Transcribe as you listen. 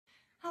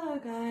Hello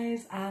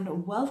guys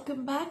and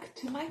welcome back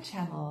to my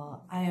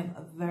channel. I am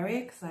very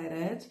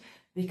excited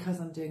because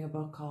I'm doing a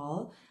book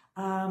haul.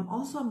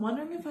 Also, I'm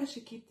wondering if I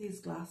should keep these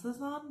glasses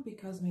on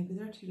because maybe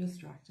they're too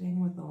distracting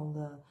with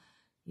all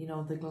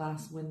the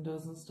glass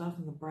windows and stuff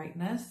and the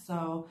brightness.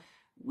 So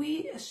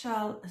we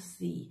shall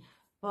see.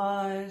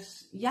 But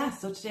yeah,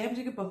 so today I'm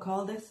doing a book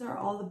haul. These are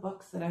all the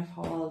books that I've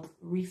hauled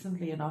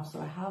recently enough. So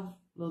I have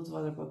loads of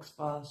other books,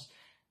 but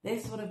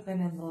this would have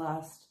been in the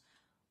last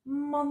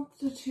month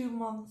to 2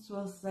 months,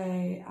 we'll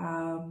say,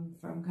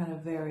 from kind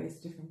of various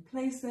different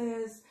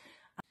places.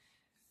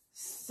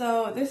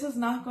 So this is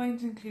not going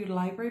to include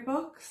library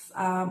books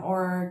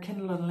or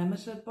Kindle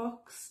Unlimited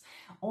books,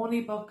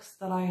 only books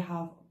that I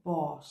have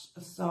bought.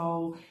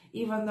 So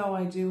even though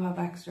I do have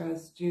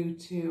extras due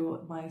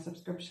to my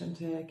subscription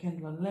to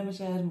Kindle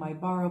Unlimited, my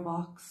Borrow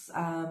Box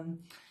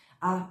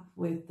app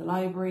with the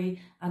library,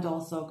 and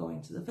also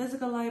going to the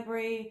physical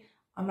library,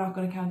 I'm not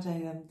going to count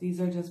any of them. These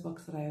are just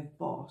books that I have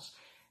bought.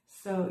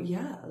 So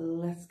yeah,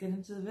 let's get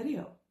into the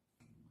video.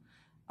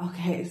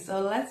 Okay, so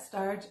let's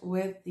start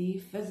with the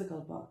physical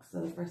book. So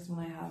the first one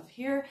I have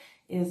here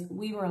is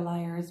We Were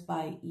Liars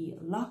by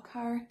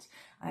E.Lockhart.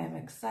 I am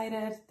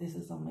excited. This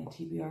is on my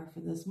TBR for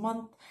this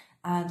month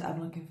and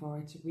I'm looking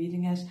forward to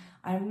reading it.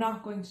 I'm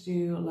not going to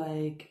do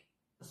like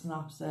a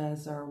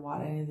synopsis or what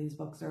any of these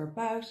books are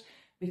about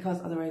because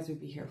otherwise we'd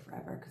be here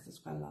forever because there's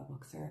quite a lot of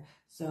books here.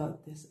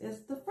 So this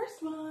is the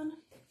first one.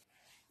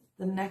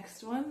 The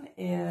next one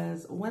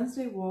is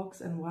Wednesday Walks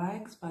and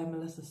Wags by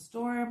Melissa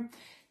Storm.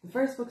 The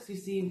first books you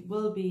see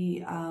will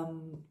be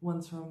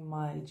ones from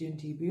my June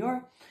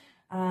TBR.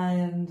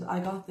 And I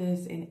got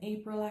this in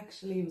April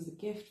actually. It was a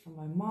gift from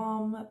my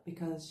mom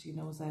because she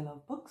knows I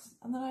love books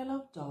and that I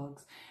love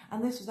dogs.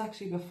 And this was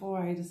actually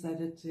before I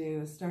decided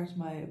to start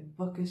my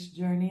bookish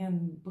journey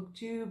on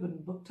BookTube and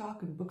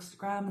BookTok and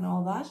Bookstagram and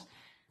all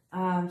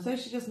that. So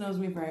she just knows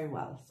me very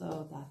well.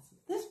 So that's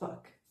this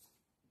book.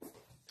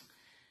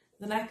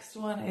 The next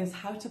one is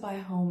How to Buy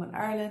a Home in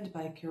Ireland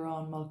by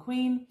Ciaran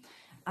Mulqueen.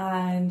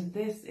 And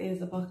this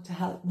is a book to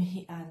help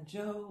me and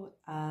Joe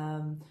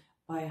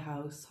buy a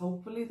house,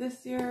 hopefully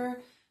this year,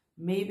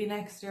 maybe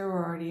next year.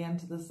 We're already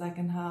into the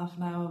second half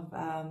now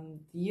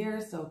of the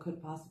year, so it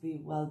could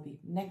possibly well be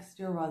next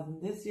year rather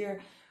than this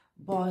year.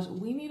 But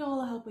we need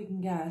all the help we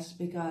can get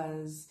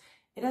because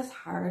it is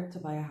hard to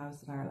buy a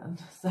house in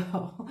Ireland.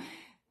 So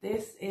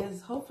this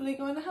is hopefully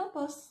going to help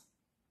us.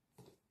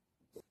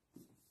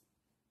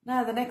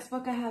 Now, the next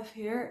book I have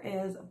here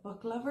is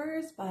Book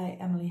Lovers by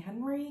Emily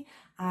Henry.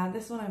 And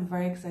this one I'm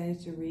very excited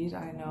to read.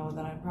 I know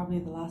that I'm probably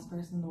the last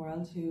person in the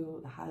world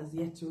who has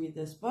yet to read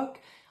this book.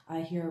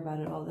 I hear about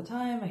it all the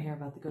time. I hear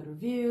about the good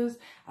reviews.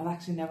 I've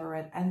actually never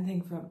read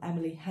anything from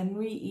Emily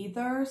Henry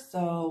either.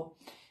 So,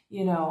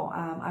 you know,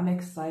 I'm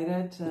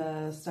excited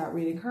to start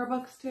reading her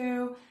books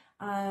too.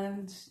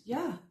 And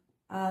yeah,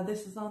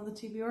 this is on the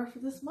TBR for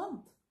this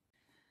month.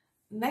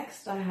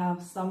 Next, I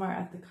have Summer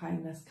at the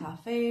Kindness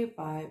Cafe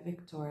by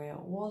Victoria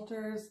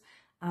Walters.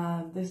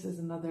 This is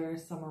another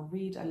summer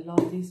read. I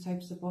love these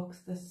types of books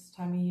this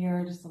time of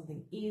year. Just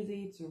something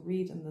easy to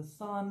read in the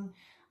sun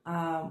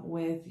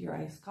with your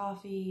iced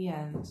coffee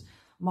and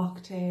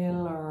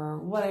mocktail or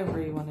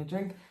whatever you want to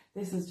drink.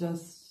 This is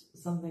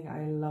just something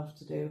I love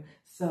to do.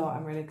 So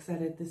I'm really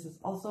excited. This is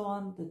also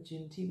on the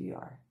June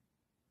TBR.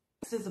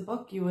 This is a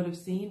book you would have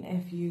seen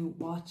if you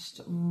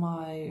watched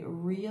my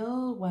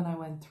reel when I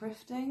went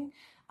thrifting,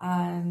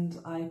 and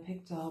I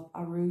picked up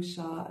Aru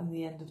Shah and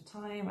The End of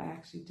Time. I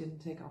actually didn't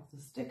take off the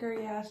sticker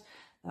yet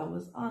that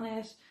was on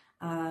it,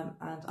 and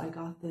I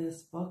got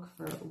this book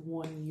for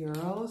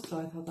 €1, so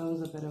I thought that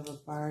was a bit of a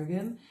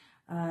bargain.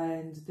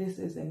 And this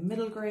is a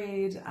middle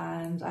grade,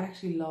 and I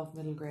actually love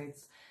middle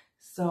grades,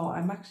 so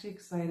I'm actually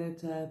excited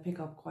to pick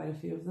up quite a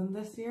few of them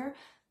this year.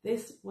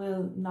 This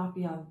will not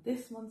be on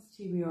this month's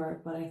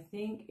TBR, but I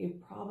think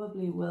it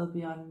probably will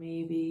be on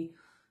maybe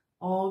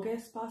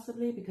August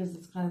possibly, because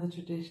it's kind of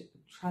the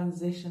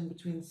transition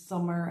between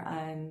summer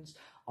and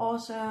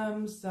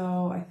autumn.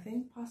 So I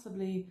think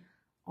possibly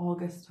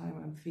August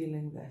time I'm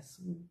feeling this,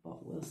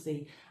 but we'll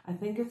see. I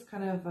think it's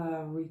kind of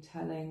a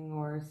retelling,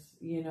 or,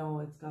 you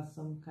know, it's got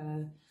some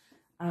kind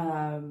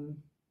of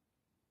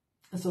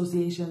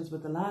associations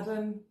with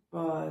Aladdin,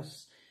 but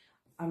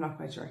I'm not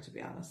quite sure, to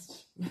be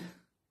honest.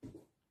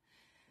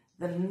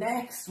 The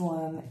next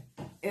one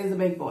is a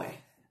big boy,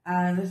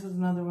 and this is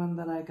another one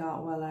that I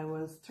got while I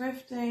was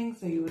thrifting,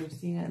 so you would have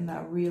seen it in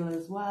that reel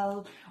as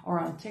well, or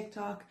on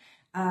TikTok.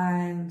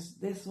 And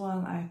this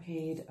one I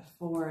paid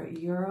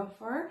 €4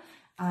 for,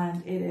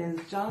 and it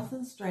is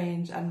Jonathan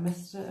Strange and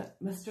Mr.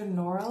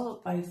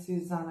 Norrell by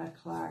Suzanna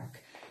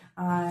Clarke.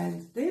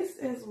 And this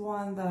is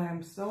one that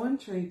I'm so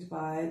intrigued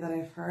by, that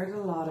I've heard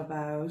a lot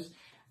about.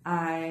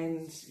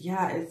 And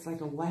yeah, it's like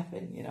a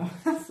weapon, you know.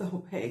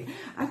 So big.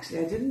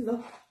 Actually, I didn't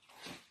look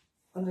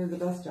under the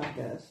dust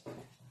jacket.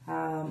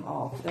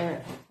 Oh,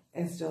 there,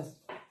 it's just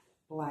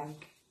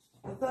blank,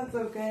 but that's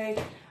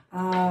okay.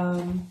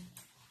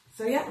 So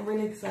So yeah, I'm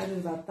really excited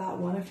about that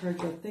one. I've heard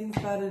good things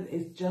about it.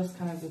 It's just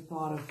kind of the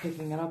thought of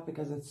picking it up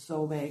because it's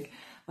so big.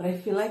 But I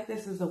feel like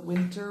this is a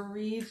winter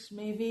read,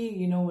 maybe,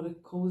 you know, with a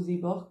cozy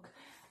book.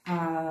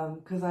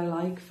 Because I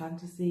like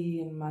fantasy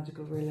and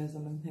magical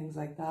realism and things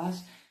like that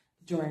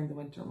during the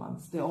winter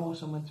months, the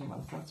autumn winter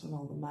months. That's when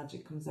all the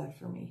magic comes out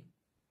for me.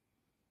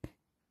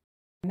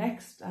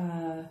 Next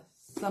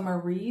summer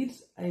read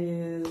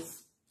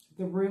is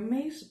The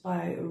Roommate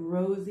by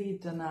Rosie,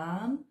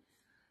 Danan.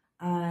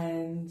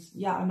 And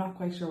yeah, I'm not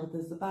quite sure what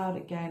this is about.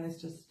 Again, it's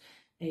just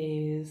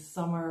a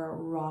summer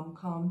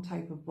rom-com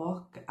type of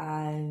book,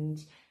 and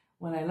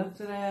when I looked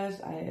at it,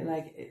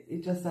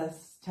 it just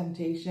says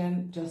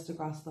temptation just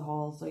across the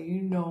hall, so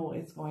you know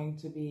it's going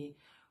to be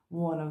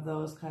one of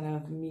those kind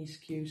of meet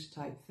cute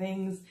type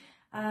things.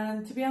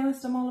 And to be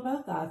honest, I'm all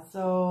about that,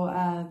 so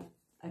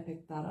I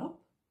picked that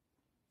up.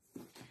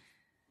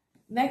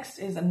 Next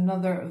is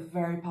another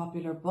very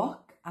popular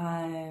book,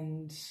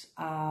 and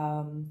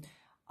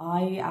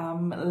I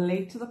am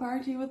late to the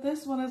party with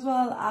this one as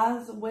well,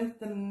 as with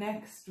the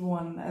next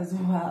one as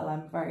well.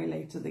 I'm very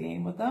late to the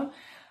game with them,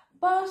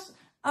 but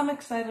I'm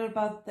excited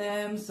about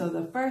them. So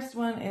the first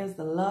one is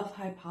The Love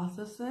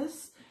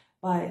Hypothesis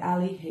by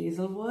Ali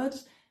Hazelwood.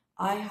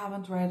 I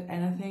haven't read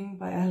anything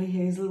by Ali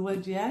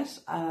Hazelwood yet.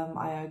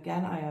 I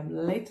am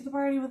late to the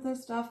party with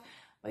this stuff,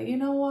 but you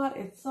know what?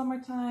 It's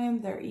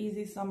summertime. They're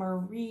easy summer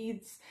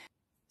reads.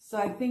 So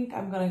I think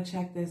I'm going to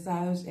check this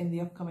out in the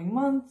upcoming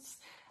months.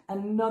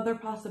 Another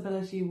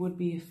possibility would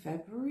be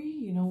February,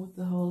 you know, with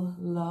the whole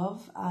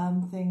love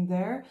thing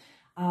there.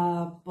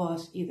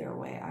 But either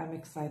way, I'm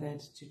excited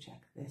to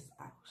check this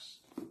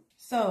out.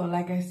 So,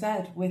 like I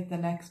said, with the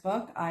next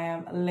book, I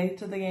am late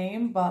to the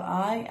game, but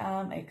I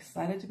am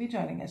excited to be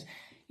joining it.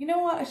 You know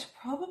what? I should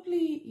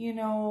probably, you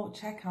know,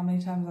 check how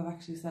many times I've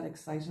actually said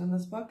excited in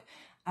this book.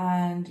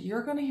 And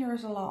you're going to hear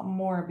it a lot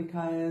more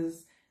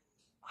because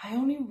I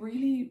only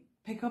really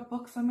pick up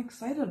books I'm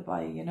excited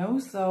by, you know.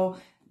 So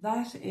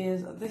that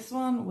is this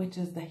one, which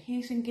is The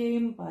Hating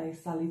Game by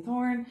Sally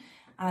Thorne,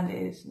 and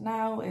it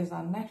now is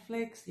on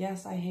Netflix.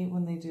 Yes, I hate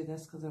when they do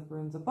this because it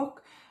ruins a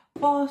book,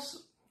 but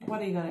what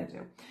are you gonna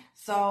do?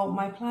 So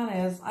my plan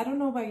is, I don't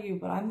know about you,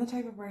 but I'm the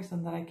type of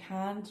person that I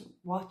can't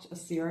watch a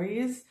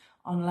series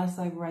unless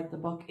I've read the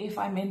book, if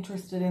I'm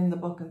interested in the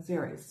book and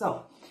series.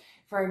 So,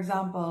 for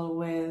example,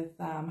 with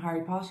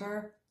Harry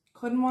Potter,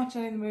 couldn't watch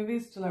any of the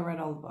movies till I read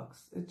all the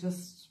books. It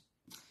just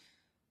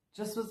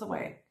was the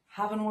way.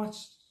 Haven't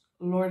watched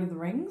Lord of the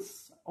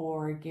Rings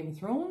or Game of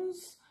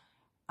Thrones.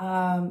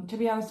 To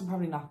be honest, I'm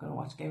probably not going to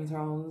watch Game of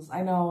Thrones.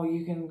 I know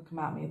you can come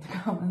at me in the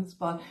comments,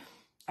 but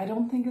I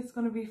don't think it's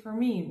going to be for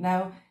me.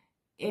 Now,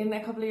 in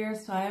a couple of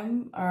years'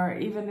 time, or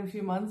even in a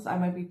few months, I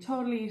might be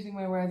totally eating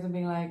my words and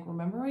being like,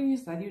 remember when you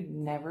said you'd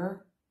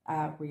never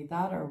read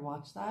that or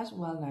watch that?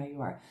 Well, now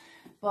you are.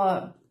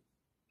 But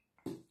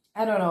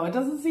I don't know. It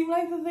doesn't seem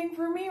like the thing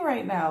for me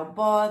right now,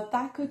 but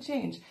that could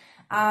change.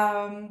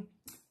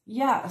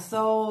 Yeah,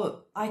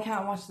 so I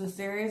can't watch the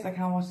series. I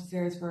can't watch the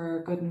series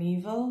for Good and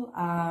Evil,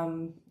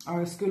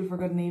 or School for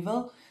Good and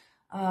Evil.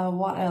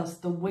 What else?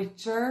 The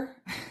Witcher.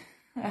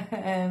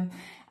 And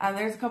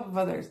there's a couple of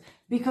others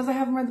because I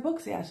haven't read the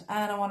books yet,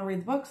 and I want to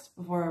read the books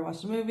before I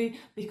watch the movie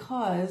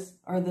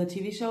or the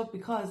TV show,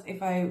 because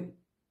if I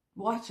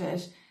watch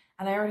it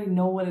and I already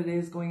know what it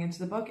is going into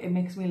the book, it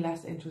makes me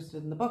less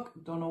interested in the book.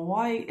 Don't know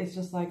why. It's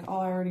just like, oh,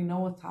 I already know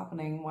what's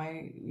happening.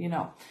 Why, you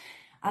know.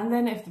 And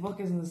then if the book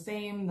isn't the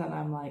same, then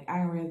I'm like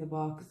angry at the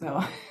book.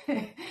 So,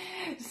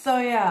 so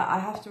yeah, I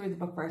have to read the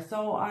book first.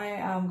 So I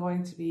am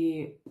going to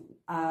be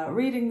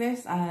reading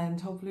this and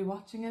hopefully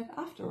watching it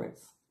afterwards.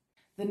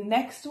 The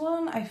next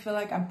one, I feel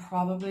like I'm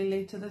probably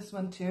late to this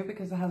one too,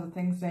 because it has a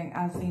thing saying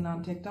as seen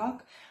on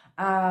TikTok.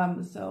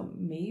 So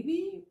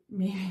maybe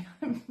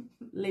I'm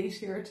late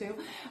here too.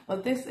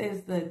 But this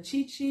is The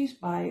Cheat Sheet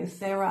by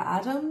Sarah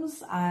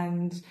Adams,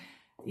 and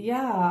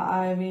yeah,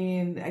 I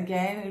mean,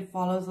 again, it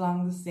follows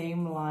along the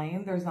same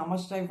line. There's not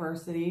much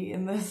diversity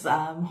in this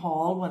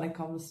haul when it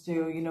comes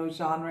to, you know,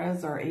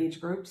 genres or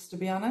age groups, to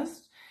be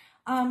honest.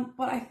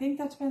 But I think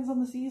that depends on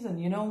the season.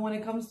 You know, when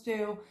it comes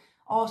to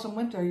autumn,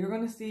 winter, you're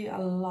going to see a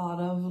lot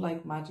of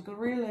like magical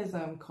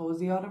realism,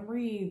 cozy autumn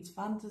reads,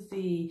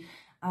 fantasy.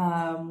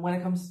 When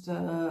it comes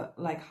to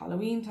like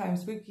Halloween time,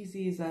 spooky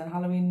season,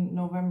 Halloween,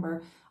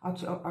 November,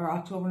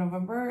 October,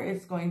 November,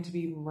 it's going to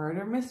be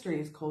murder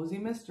mysteries, cozy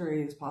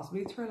mysteries,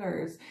 possibly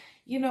thrillers.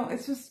 You know,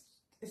 it's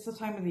the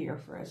time of the year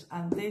for it.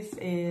 And this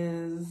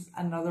is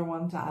another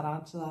one to add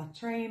on to that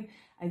train.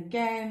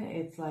 Again,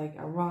 it's like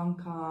a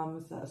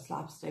rom-com, it's a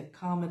slapstick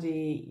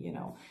comedy, you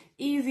know,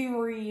 easy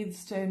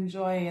reads to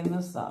enjoy in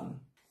the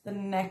sun. The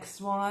next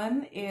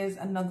one is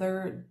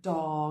another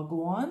dog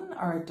one,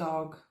 or a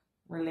dog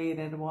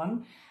related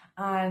one,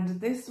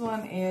 and this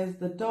one is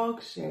The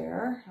Dog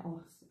Share.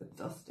 Oh, it's a bit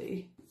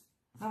dusty.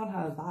 I haven't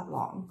had it that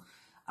long.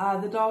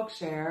 The Dog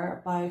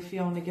Share by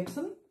Fiona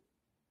Gibson.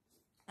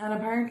 And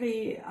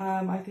apparently,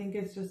 I think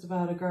it's just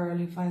about a girl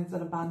who finds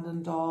an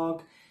abandoned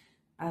dog,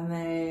 and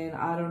then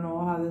I don't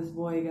know how this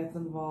boy gets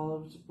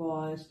involved,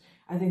 but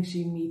I think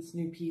she meets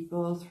new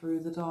people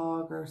through the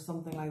dog or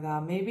something like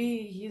that.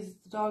 Maybe he's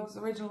the dog's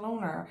original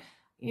owner.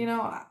 You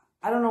know,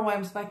 I don't know why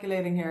I'm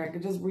speculating here. I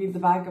could just read the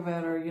back of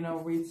it, or, you know,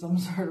 read some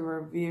sort of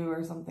review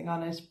or something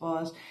on it.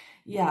 But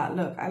yeah,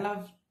 look, I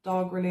love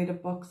dog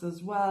related books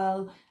as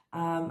well.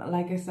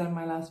 Like I said in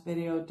my last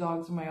video,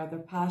 dogs are my other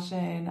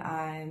passion,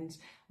 and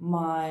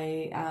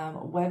my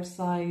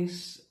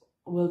website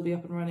will be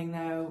up and running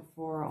now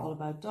for all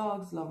about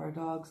dogs. Love our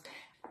dogs.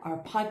 Our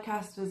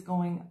podcast is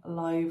going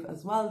live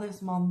as well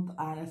this month,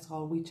 and it's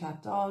called We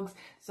Chat Dogs.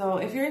 So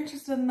if you're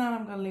interested in that,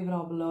 I'm going to leave it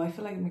all below. I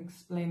feel like I'm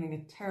explaining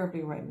it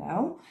terribly right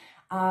now.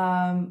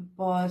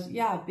 But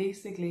yeah,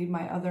 basically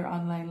my other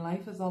online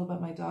life is all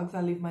about my dogs.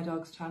 I'll leave my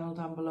dog's channel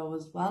down below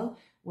as well,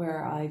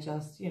 where I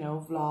just, you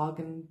know, vlog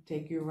and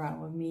take you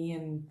around with me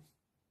and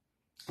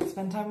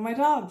spend time with my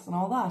dogs and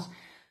all that.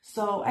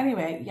 So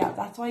anyway, yeah,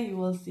 that's why you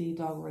will see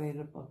dog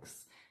related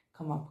books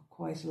come up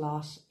quite a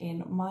lot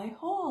in my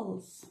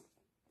hauls.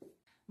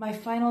 My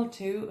final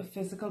two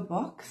physical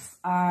books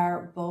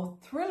are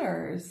both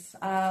thrillers.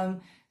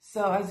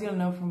 So as you'll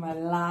know from my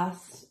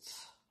last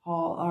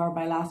haul, or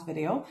my last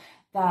video,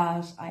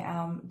 that I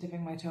am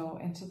dipping my toe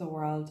into the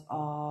world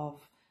of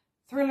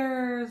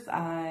thrillers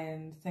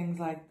and things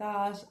like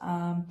that.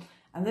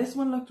 And this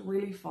one looked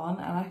really fun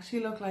and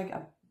actually looked like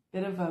a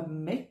bit of a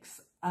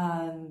mix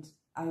and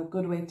a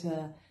good way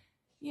to,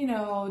 you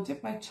know,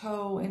 dip my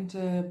toe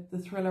into the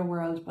thriller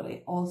world,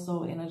 but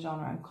also in a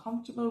genre I'm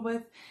comfortable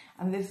with.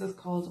 And this is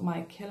called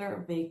My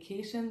Killer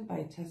Vacation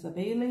by Tessa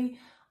Bailey.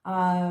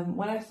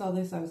 When I saw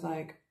this, I was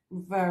like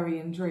very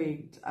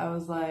intrigued. I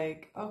was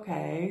like,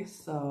 okay,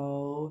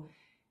 so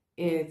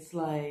it's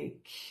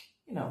like,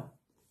 you know,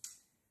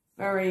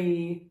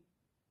 very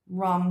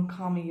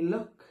rom-com-y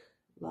look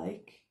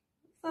like.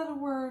 Is that a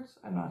word?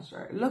 I'm not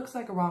sure. It looks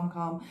like a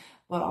rom-com,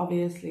 but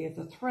obviously it's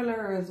a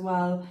thriller as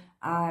well.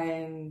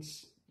 And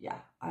yeah,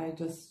 I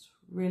just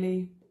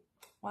really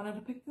wanted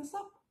to pick this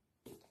up.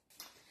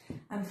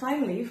 And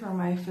finally, for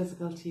my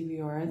physical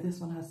TBR, this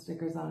one has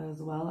stickers on it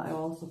as well. I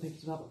also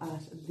picked it up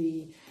at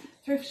the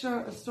thrift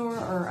store,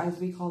 or as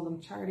we call them,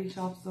 charity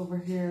shops over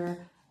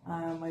here.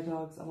 My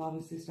dogs have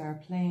obviously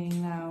started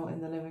playing now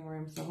in the living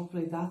room, so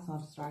hopefully that's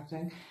not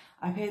distracting.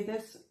 I paid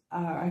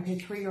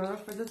 €3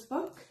 for this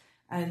book,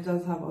 and it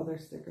does have other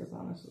stickers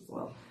on it as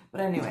well.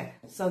 But anyway,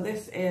 so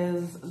this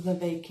is The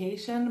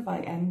Vacation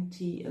by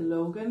T.M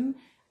Logan,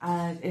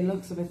 and it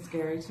looks a bit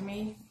scary to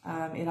me.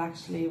 It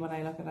actually, when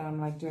I look at it, I'm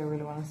like, do I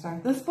really want to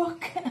start this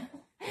book?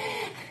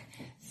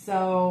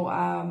 So,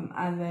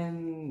 and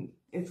then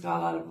it's got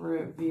a lot of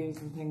reviews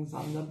and things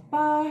on the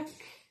back.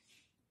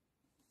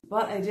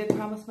 But I did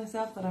promise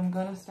myself that I'm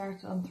going to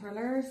start on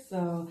thrillers,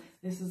 so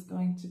this is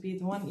going to be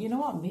the one. You know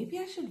what, maybe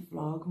I should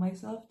vlog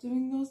myself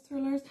doing those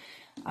thrillers.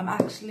 I'm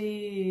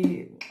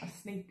actually, a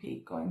sneak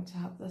peek, going to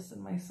have this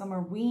in my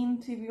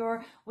Summerween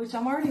TBR, which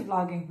I'm already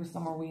vlogging for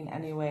Summerween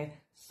anyway,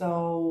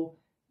 so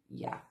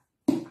yeah,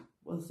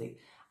 we'll see.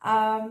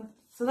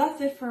 So that's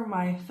it for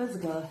my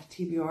physical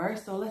TBR,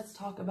 so let's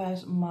talk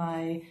about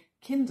my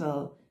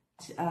Kindle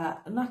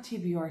not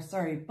TBR,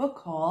 sorry, book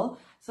haul.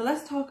 So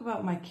let's talk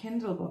about my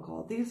Kindle book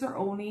haul. These are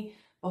only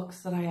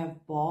books that I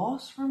have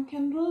bought from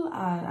Kindle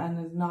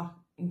and is not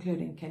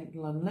including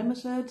Kindle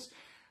Unlimited.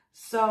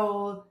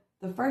 So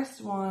the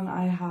first one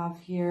I have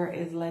here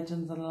is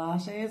Legends and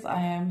Lattes.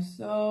 I am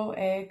so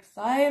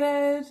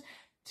excited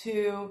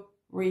to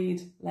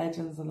read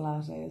Legends and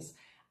Lattes.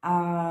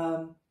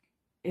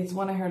 It's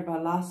one I heard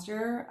about last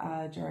year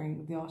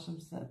during the autumn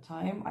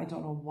time. I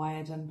don't know why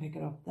I didn't pick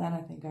it up then. I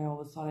think I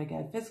always thought I'd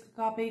get a physical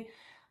copy.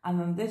 And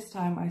then this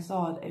time I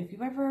saw it. If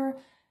you ever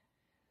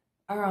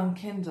are on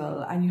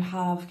Kindle and you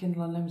have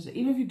Kindle Unlimited,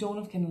 even if you don't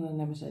have Kindle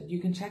Unlimited, you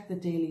can check the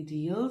daily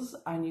deals,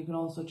 and you can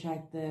also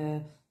check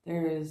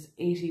there's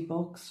 80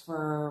 books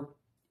for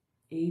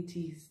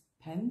 80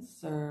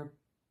 pence or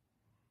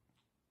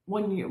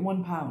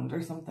 £1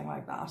 or something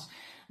like that.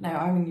 Now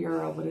I'm in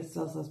euro, but it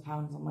still says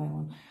pounds on my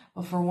one.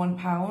 But for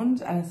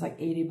 £1, and it's like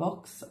 80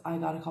 books, I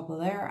got a couple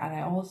there, and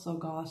I also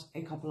got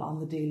a couple on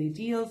the daily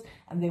deals,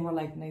 and they were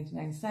like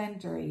 99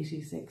 cent or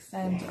 86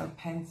 cent or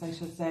pence, I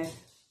should say.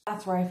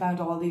 That's where I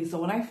found all these. So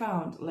when I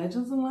found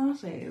Legends and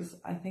Lattes,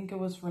 I think it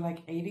was for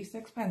like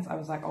 86 pence. I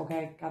was like,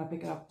 okay, gotta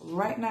pick it up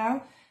right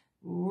now.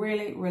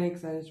 Really, really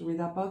excited to read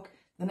that book.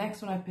 The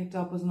next one I picked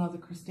up was another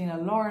Christina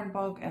Lauren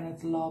book, and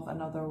it's Love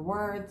and Other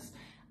Words.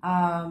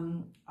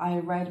 I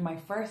read my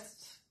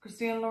first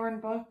Christina Lauren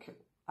book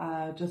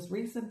just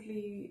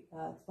recently.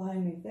 It's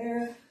behind me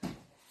there.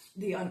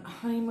 The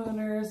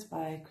Honeymooners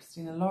by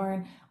Christina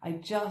Lauren. I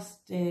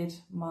just did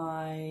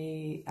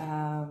my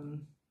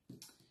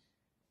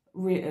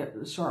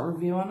short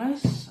review on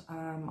it,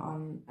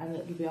 and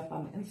it'll be up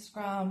on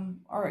Instagram,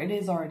 or it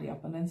is already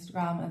up on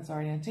Instagram, and it's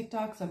already on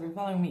TikTok. So if you're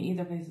following me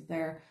either places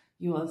there,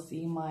 you will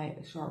see my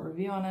short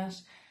review on it.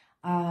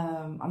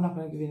 I'm not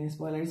going to give you any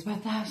spoilers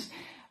about that.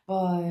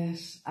 But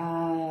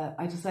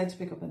I decided to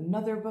pick up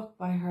another book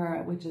by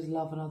her, which is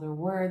Love and Other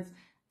Words.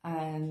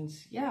 And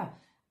yeah,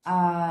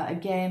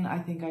 Again, I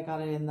think I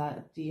got it in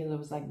that deal. It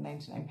was like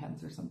 99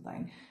 pence or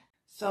something.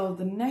 So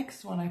the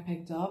next one I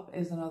picked up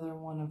is another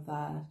one of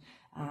that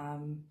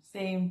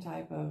same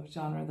type of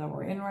genre that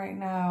we're in right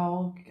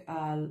now,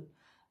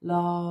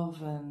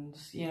 love and,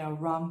 you know,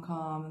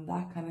 rom-com and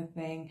that kind of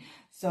thing.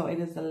 So it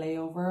is The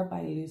Layover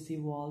by Lucy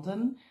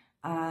Walden.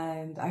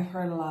 And I've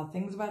heard a lot of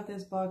things about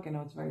this book. I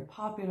know it's a very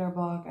popular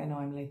book. I know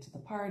I'm late to the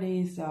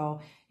party.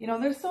 So, you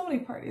know, there's so many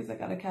parties I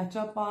got to catch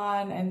up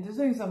on, and there's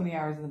only so many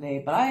hours in the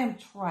day, but I am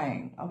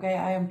trying, okay?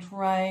 I am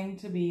trying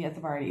to be at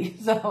the party.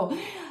 So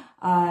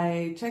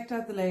I checked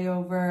out The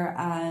Layover,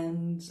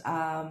 and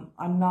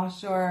I'm not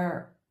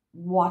sure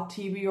what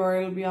TV or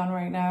it'll be on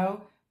right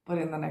now, but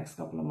in the next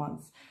couple of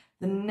months.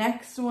 The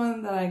next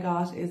one that I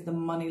got is The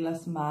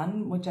Moneyless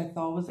Man, which I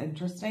thought was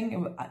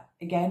interesting.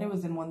 Again, it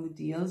was in one of the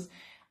deals.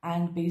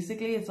 And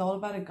basically, it's all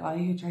about a guy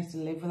who tries to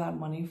live without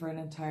money for an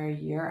entire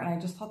year. And I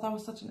just thought that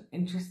was such an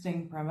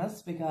interesting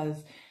premise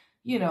because,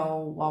 you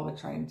know, while we're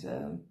trying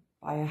to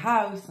buy a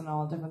house and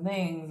all different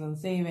things and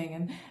saving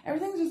and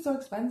everything's just so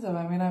expensive.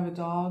 I mean, I have a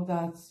dog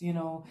that's, you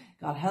know,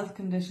 got health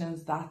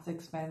conditions, that's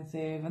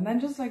expensive. And then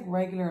just like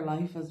regular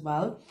life as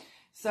well.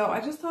 So I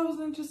just thought it was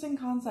an interesting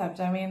concept.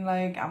 I mean,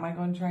 like, am I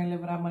going to try and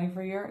live without money for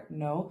a year?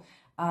 No.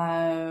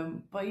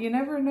 But you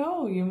never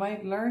know. You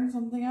might learn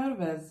something out of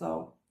it.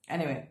 So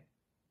anyway,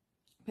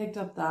 picked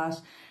up that.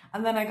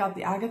 And then I got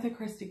the Agatha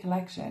Christie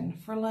collection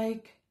for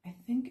like, I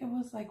think it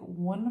was like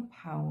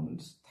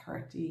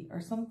 £1.30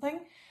 or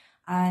something.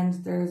 And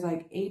there's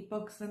like 8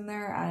 books in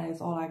there and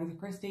it's all Agatha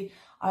Christie.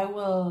 I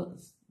will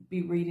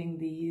be reading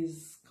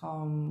these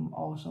come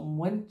autumn,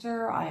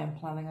 winter. I am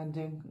planning on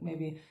doing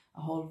maybe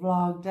a whole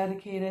vlog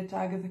dedicated to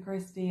Agatha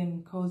Christie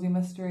and cozy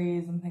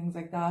mysteries and things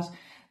like that.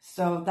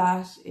 So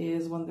that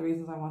is one of the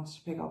reasons I wanted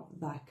to pick up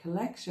that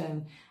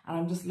collection. And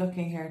I'm just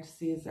looking here to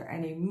see, is there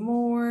any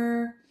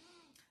more?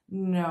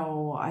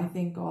 No, I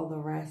think all the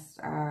rest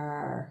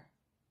are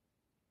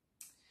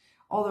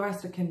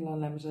Kindle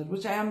Unlimited,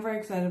 which I am very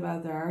excited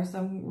about. There are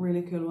some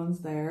really cool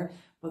ones there,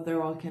 but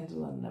they're all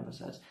Kindle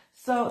Unlimited.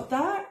 So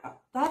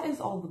that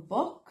is all the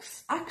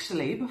books.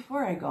 Actually,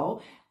 before I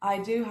go, I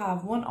do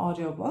have one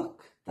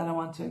audiobook that I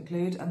want to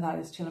include, and that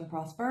is Chill and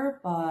Prosper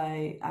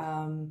by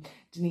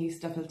Denise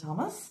Duffield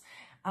Thomas.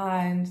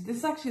 And this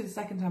is actually the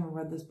second time I've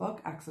read this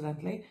book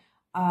accidentally.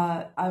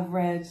 I've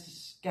read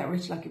Get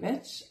Rich Lucky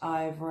Bitch.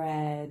 I've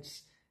read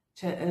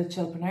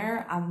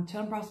Chillpreneur, and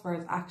Chill and Prosper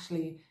is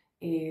actually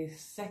a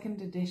second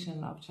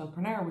edition of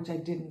Chillpreneur, which I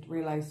didn't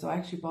realize, so I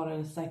actually bought it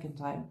a second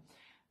time.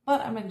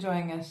 But I'm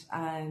enjoying it,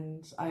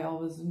 and I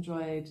always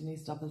enjoy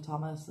Denise Duffield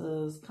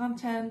Thomas's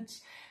content.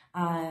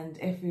 And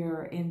if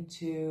you're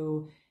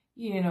into,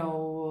 you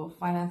know,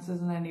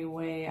 finances in any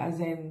way, as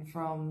in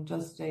from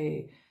just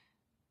a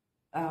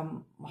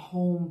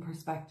home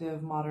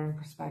perspective, modern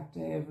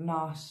perspective,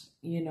 not,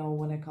 you know,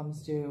 when it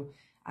comes to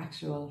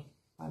actual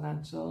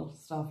financial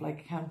stuff like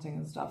accounting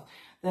and stuff,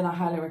 then I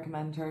highly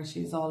recommend her.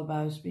 She's all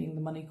about being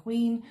the money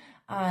queen,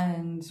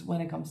 and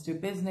when it comes to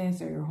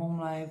business or your home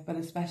life, but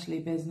especially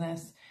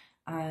business,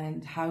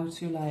 and how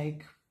to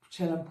like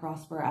chill and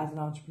prosper as an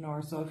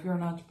entrepreneur. So if you're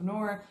an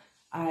entrepreneur,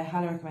 I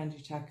highly recommend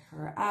you check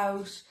her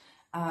out.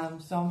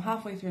 So I'm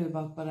halfway through the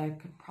book, but I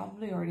could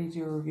probably already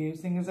do a review,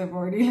 seeing as I've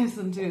already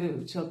listened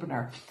to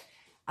Chillpreneur.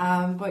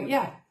 But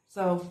yeah,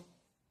 so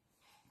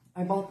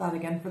I bought that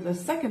again for the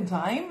second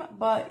time,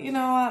 but you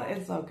know what?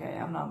 It's okay.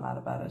 I'm not mad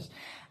about it.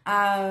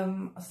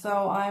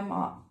 So I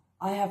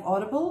have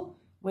Audible,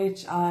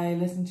 which I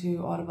listen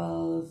to.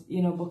 Audible's,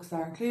 you know, books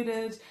are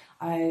included.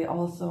 I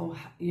also,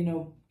 you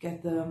know,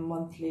 get the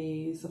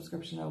monthly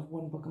subscription of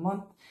 1 book a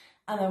month.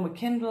 And then with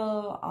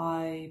Kindle,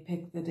 I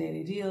pick the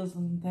daily deals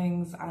and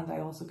things, and I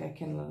also get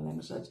Kindle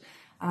Unlimited.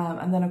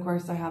 And then of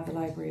course I have the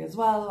library as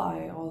well.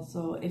 I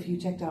also, if you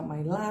checked out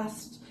my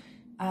last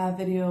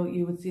video,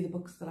 you would see the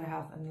books that I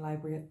have in the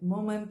library at the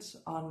moment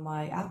on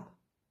my app.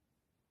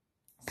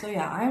 So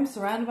yeah, I am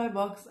surrounded by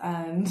books,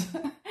 and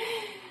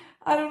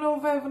I don't know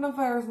if I have enough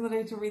hours in the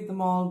day to read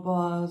them all,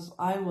 but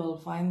I will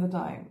find the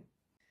time.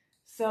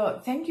 So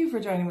thank you for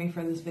joining me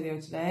for this video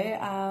today.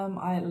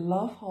 I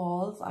love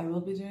hauls. I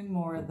will be doing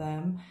more of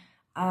them.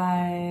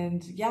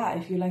 And yeah,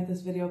 if you like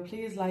this video,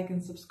 please like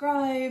and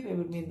subscribe. It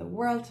would mean the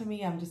world to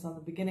me. I'm just on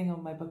the beginning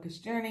of my bookish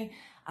journey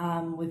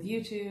with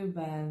YouTube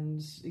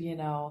and, you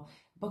know,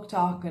 book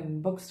talk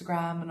and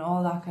bookstagram and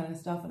all that kind of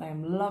stuff, and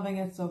I'm loving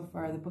it so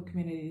far. The book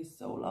community is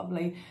so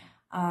lovely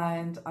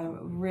and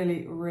I'm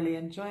really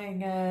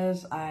enjoying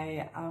it.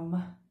 I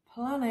am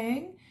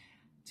planning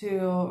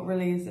to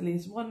release at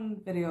least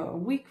 1 video a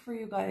week for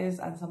you guys,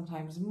 and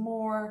sometimes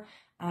more,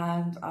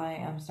 and I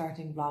am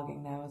starting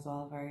vlogging now as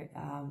well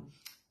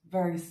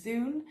very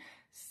soon.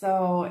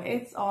 So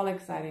it's all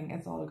exciting,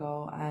 it's all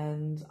go,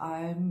 and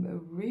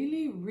I'm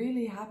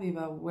really happy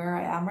about where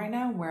I am right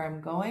now, where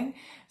I'm going.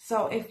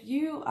 So if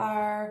you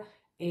are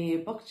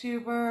a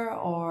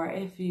booktuber, or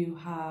if you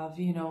have,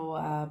 you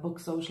know, book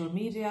social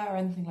media or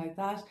anything like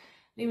that,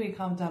 leave me a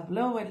comment down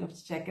below. I'd love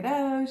to check it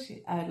out.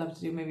 I'd love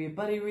to do maybe a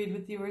buddy read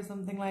with you or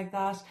something like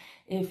that.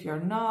 If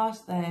you're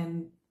not,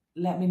 then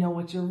let me know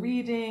what you're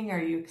reading.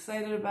 Are you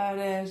excited about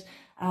it?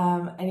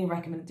 Any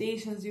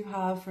recommendations you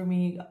have for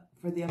me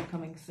for the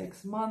upcoming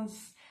 6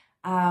 months?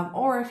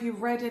 Or if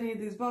you've read any of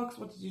these books,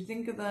 what did you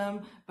think of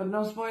them? But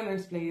no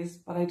spoilers, please.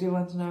 But I do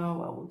want to know,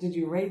 well, did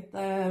you rate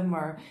them,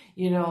 or,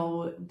 you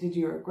know, did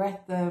you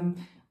regret them?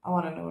 I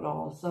want to know it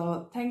all.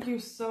 So thank you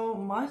so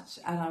much,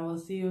 and I will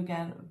see you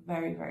again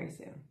very, very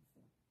soon.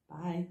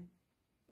 Bye.